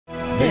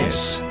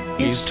This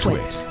is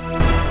TWiT.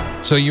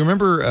 So you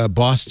remember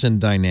Boston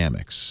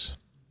Dynamics?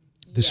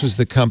 This was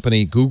the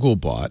company Google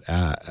bought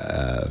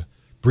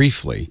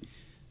briefly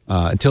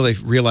until they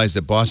realized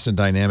that Boston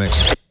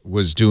Dynamics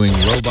was doing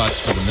robots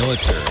for the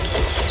military.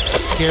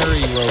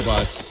 Scary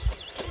robots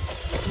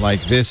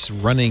like this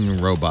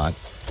running robot.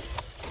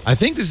 I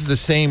think this is the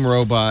same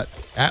robot,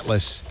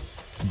 Atlas,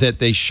 that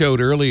they showed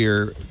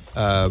earlier,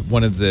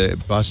 one of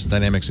the Boston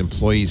Dynamics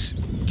employees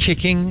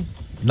kicking,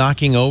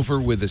 knocking over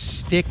with a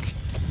stick.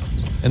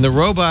 And the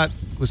robot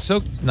was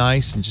so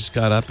nice and just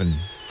got up and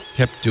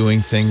kept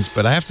doing things.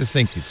 But I have to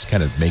think it's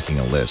kind of making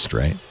a list,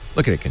 right?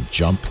 Look at it, can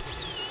jump.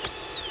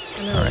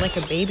 I know, like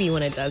a baby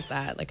when it does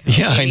that. Like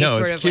yeah, I know,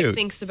 sort it's of cute. like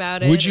thinks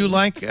about it. Would you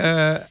like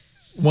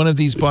one of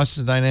these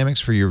Boston Dynamics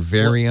for your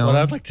very own? What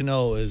I'd like to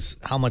know is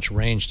how much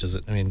range does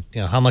it? I mean,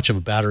 you know, how much of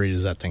a battery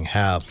does that thing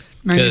have?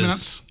 90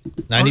 minutes.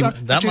 90.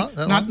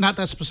 Not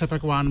that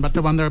specific one, but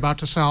the one they're about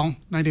to sell.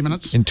 90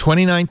 minutes. In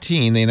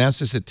 2019, they announced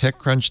this at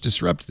TechCrunch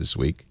Disrupt this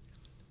week.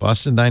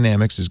 Boston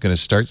Dynamics is going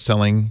to start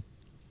selling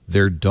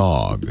their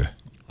dog.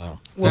 Oh.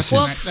 That's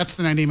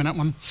the 90-minute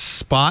one.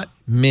 Spot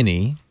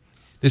Mini.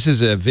 This is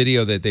a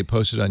video that they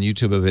posted on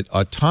YouTube of it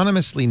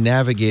autonomously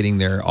navigating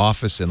their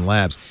office and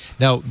labs.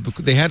 Now,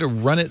 they had to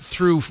run it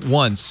through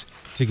once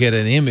to get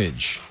an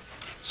image.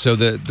 So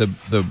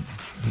the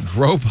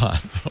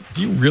robot,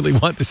 do you really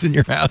want this in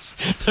your house?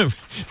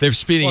 They're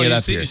speeding it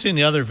up here. You've seen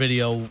the other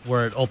video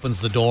where it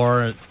opens the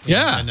door,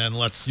 yeah, and then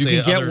lets you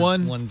can get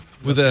one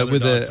with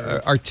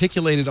a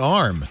articulated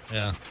arm.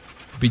 Yeah,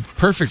 be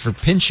perfect for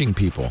pinching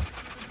people.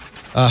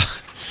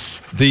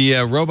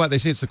 The robot, they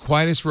say it's the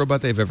quietest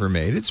robot they've ever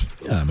made. It's,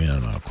 I mean, I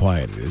don't know how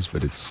quiet it is,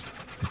 but it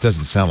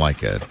doesn't sound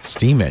like a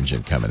steam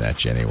engine coming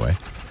at you anyway.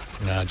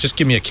 Just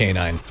give me a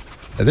canine.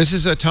 This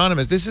is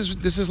autonomous. This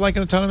is like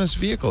an autonomous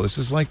vehicle. This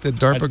is like the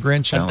DARPA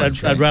Grand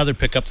Challenge. I'd rather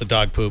pick up the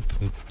dog poop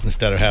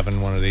instead of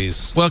having one of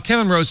these. Well,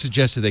 Kevin Rose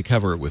suggested they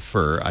cover it with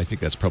fur. I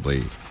think that's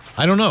probably,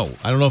 I don't know.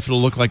 I don't know if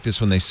it'll look like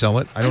this when they sell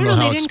it. I don't know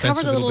how they didn't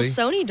expensive cover the little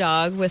it'll be. Sony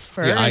dog with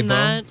fur. The and eyebrow?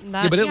 that,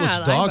 yeah, but it looks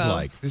the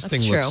dog-like. This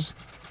That's thing true. looks,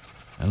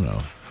 I don't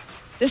know.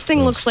 This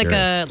thing looks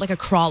scary. like a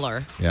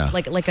crawler. Yeah.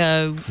 Like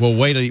a. Well,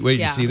 wait till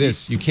you see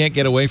this. You can't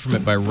get away from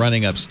it by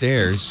running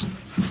upstairs.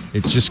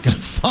 It's just going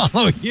to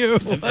follow you.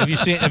 Have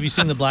you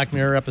seen the Black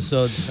Mirror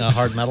episode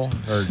Hard Metal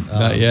or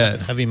not yet?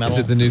 Heavy Metal? Is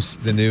it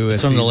the new?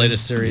 It's from the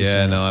latest series.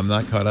 Yeah, no, I'm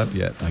not caught up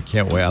yet. I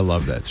can't wait. I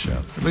love that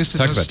show. At least it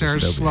does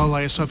stairs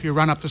slowly, so if you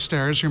run up the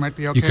stairs, you might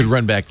be okay. You could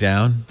run back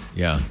down.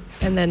 Yeah.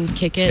 And then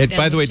kick it.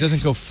 By the way, it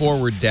doesn't go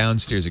forward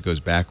downstairs. It goes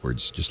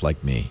backwards, just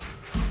like me.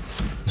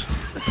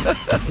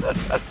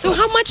 So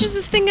how much is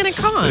this thing going to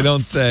cost? They don't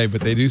say,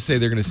 but they do say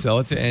they're going to sell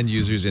it to end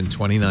users in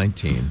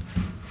 2019.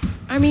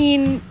 I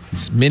mean,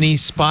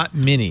 it's Spot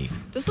Mini.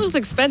 This looks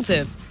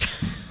expensive.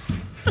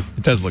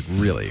 It does look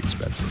really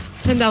expensive.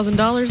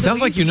 $10,000.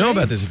 Sounds like you know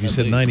about this. If you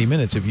said 90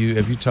 minutes, have you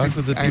talked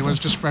with the people? I was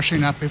just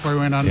brushing up before we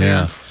went on there.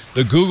 Yeah.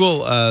 The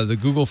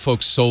Google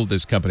folks sold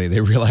this company. They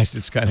realized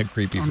it's kind of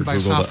creepy for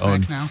Google to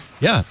own. Now.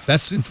 Yeah,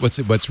 that's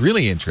what's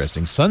really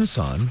interesting.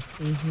 Sunsan,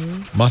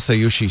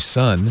 Masayoshi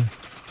Son,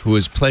 who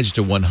has pledged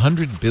a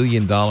 $100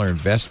 billion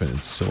investment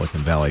in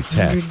Silicon Valley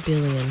Tech. $100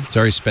 billion. He's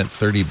already spent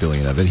 $30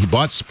 billion of it. He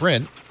bought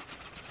Sprint.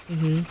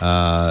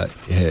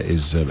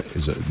 Is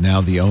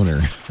now the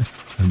owner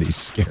of these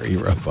scary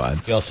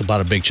robots. He also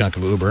bought a big chunk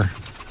of Uber.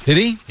 Did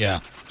he? Yeah.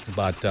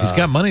 He's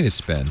got money to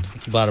spend.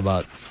 He bought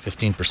about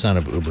 15%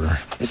 of Uber.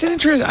 Is it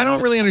interesting? I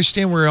don't really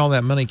understand where all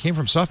that money came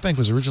from. SoftBank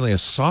was originally a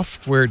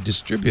software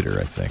distributor,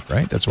 I think,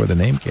 right? That's where the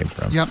name came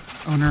from. Yep,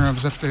 owner of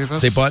Ziff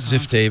Davis. They bought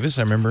Ziff Davis,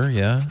 I remember,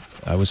 yeah.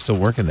 I was still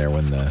working there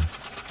when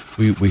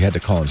we had to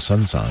call him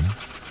Sunsan.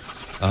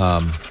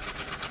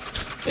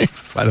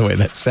 By the way,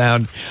 that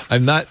sound,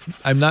 I'm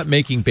not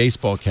making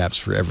baseball caps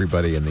for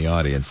everybody in the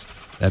audience.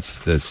 That's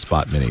the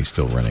Spot Mini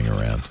still running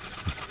around.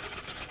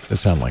 Does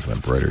sound like an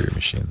embroidery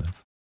machine, though.